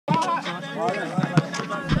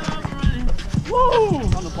Woo!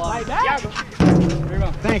 On the ball. Like that?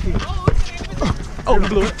 Thank you. Oh, you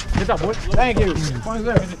blew it. Get that, boy. Thank you.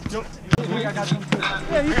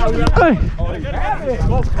 Hey.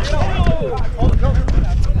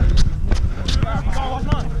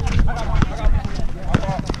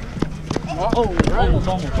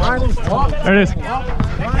 There it is.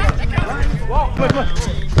 Oh,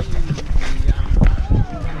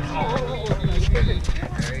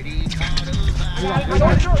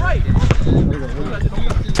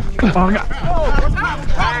 God.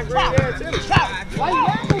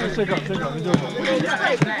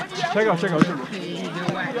 Check out.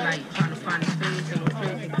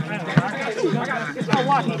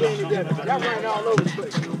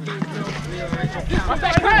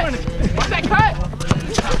 What's that cut?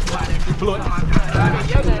 Blew it.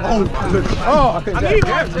 Oh, I couldn't get it.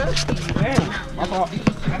 Damn, my fault.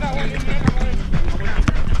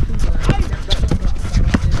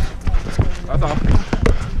 That's all.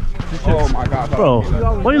 Oh my God, Bro,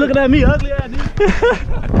 why are you looking at me, ugly ass dude?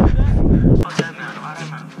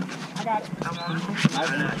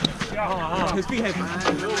 His feet heavy.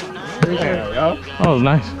 Oh,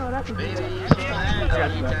 nice.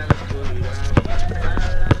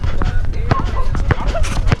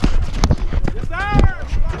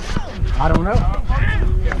 I don't know.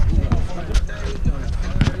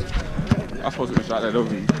 I'm supposed to shot that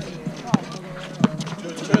over you.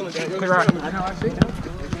 Clear right. I know, I see.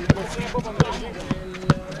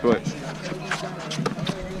 But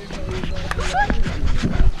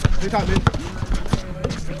Good talk, bitch.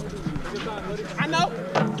 I know.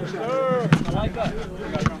 I like that.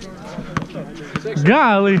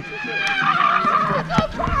 Golly.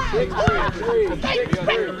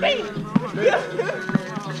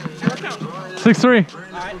 6'3".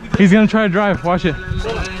 He's gonna try to drive. Watch it.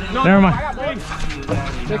 Never mind.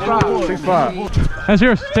 6'5". That's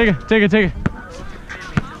yours. Take it.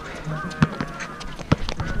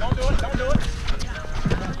 Don't do it.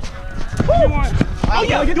 Oh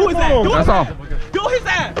yeah, do his ass. that's all. Do his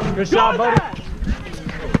ass. Good shot, buddy.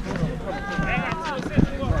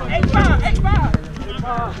 8-5.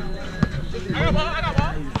 I got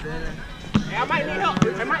ball. Hey, I might need help.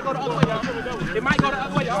 It might go the other way, y'all. It might go the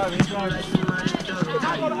other way, y'all.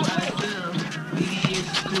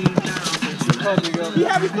 He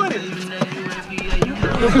heavy footed.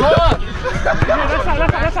 That's all.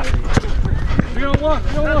 3-on-1.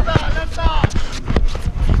 That's all.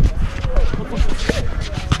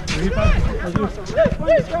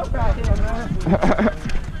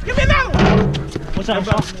 Give me another one. What's up?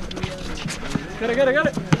 Get it.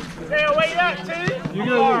 Hey, wait up, T. You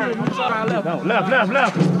good? Left.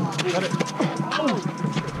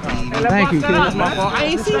 Thank you, That's my fault. I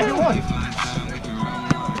ain't seen you.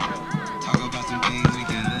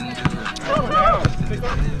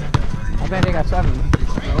 I bet they got 7.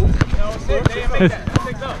 They didn't make that.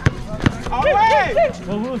 6 up. All the way.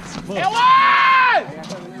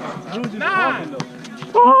 It was 9.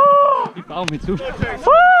 He followed me too.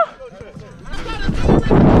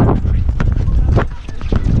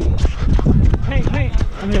 Paint.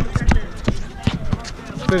 I'm here.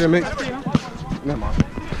 Clear mix. Never mind.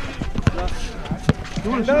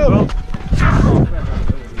 No.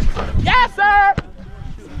 Yes, sir.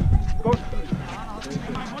 Go.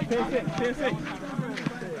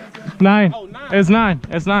 10-6. 9. Oh, 9. It's 9.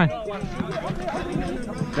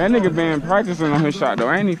 That nigga been practicing on his shot though.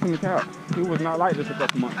 I ain't even finna count. He was not like this a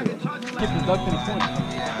couple months ago.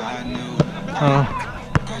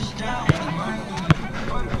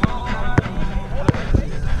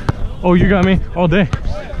 Oh, you got me all day.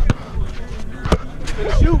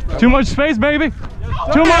 Too much space, baby.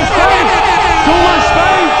 Too much space.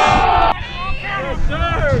 Yes,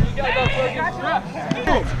 sir. You gotta go fucking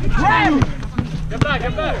Get back.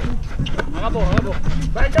 Back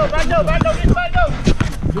go. Get back go.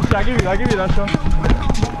 Good shot. I give you that shot.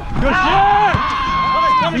 Good shot.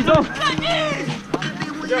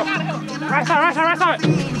 Right side.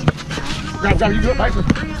 Grab, you good, Piper.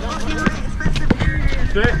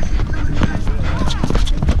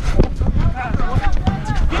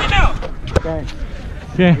 Get it now. Okay.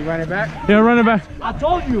 Yeah. You run it back? Yeah, run it back. I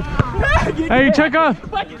told you. Hey, check off.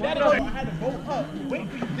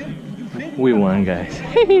 We won, guys.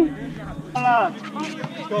 On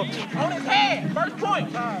his head. First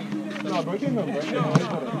point. No, bro, get no, bro.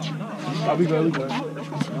 Oh, we good.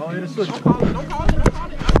 Oh, hit a switch.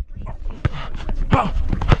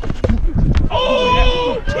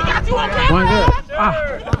 Oh, he got you on camera. One good. He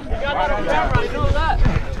got you on camera. You know that.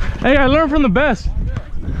 Hey, I learned from the best.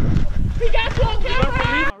 He got you on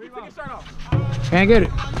camera. Can't get it.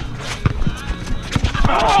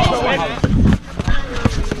 Oh,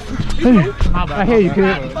 Hey, I hear you,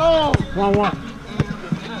 kid. Oh, 1-1.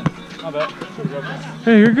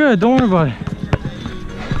 hey, you're good. Don't worry about it.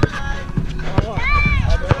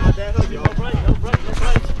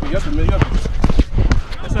 Yes,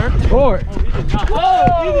 sir. Forward.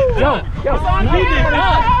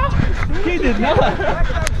 He did not.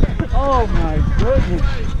 Oh my goodness.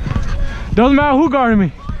 Doesn't matter who guarded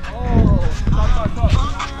me.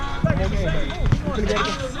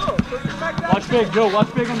 Watch big, Joe.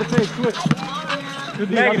 Watch big on the face. Quick. Good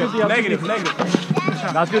deal. Negative.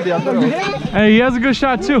 That's good deal. Hey, he has a good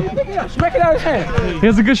shot too. Smack it out of his hand. He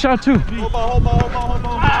has a good shot too.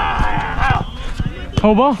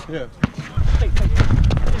 Hold ball? Yeah.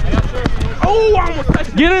 Oh, I almost touched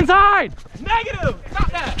it. Get inside! Negative.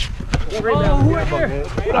 Stop that.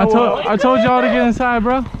 I told y'all to get inside,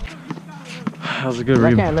 bro. That was a good I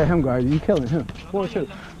rebound. can't let him guard you. You killing him. 4-2.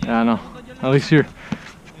 Yeah, I know. At least you're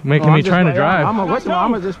making me trying to drive. I'm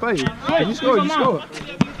gonna just play you. If you score, you score.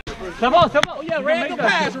 Step up. Oh, yeah, Red. Go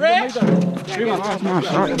pass, Red. Trailer. Lock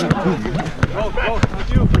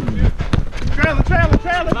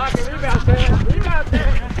it. Rebound,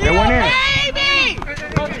 It went in.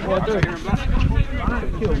 Watch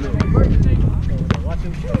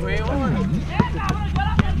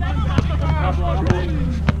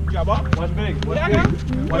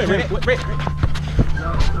big.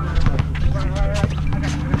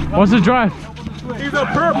 What's the drive? He's a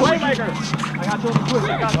pure playmaker.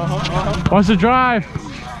 What's the drive?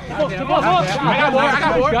 I got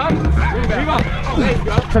boy. Rebound. There you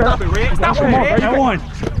go. Stop it, Red. That one.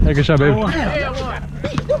 Hey, good shot, baby.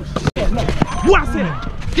 What I said?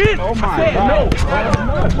 Get it. Oh my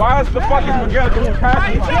God. Why is the fucking Miguel doing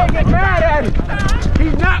passes? You can't get mad at him.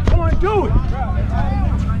 He's not going to do it.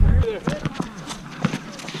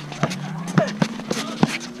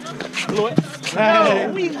 Hey.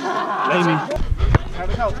 Lay me.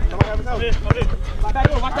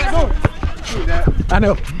 I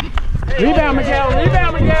know. Rebound, Miguel.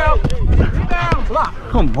 Rebound. Block.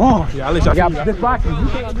 Come on. Yeah, at least I got this boxing. You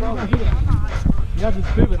have to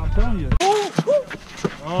spivot, I'm telling you.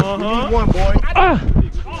 One boy.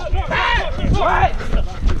 What?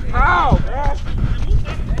 Ow.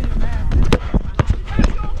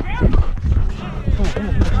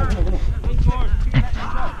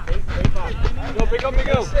 Go, pick up,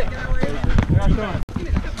 Miguel.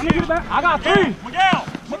 I got 3. Miguel.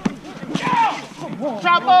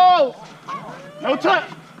 Chapo. No touch.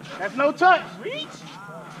 That's no touch. Reach.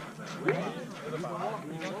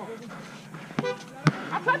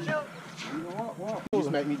 I touch you. You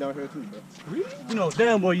smacked me down here too, bro. You know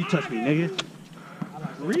damn well you touched me, nigga.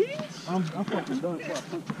 Reach. I'm fucking done.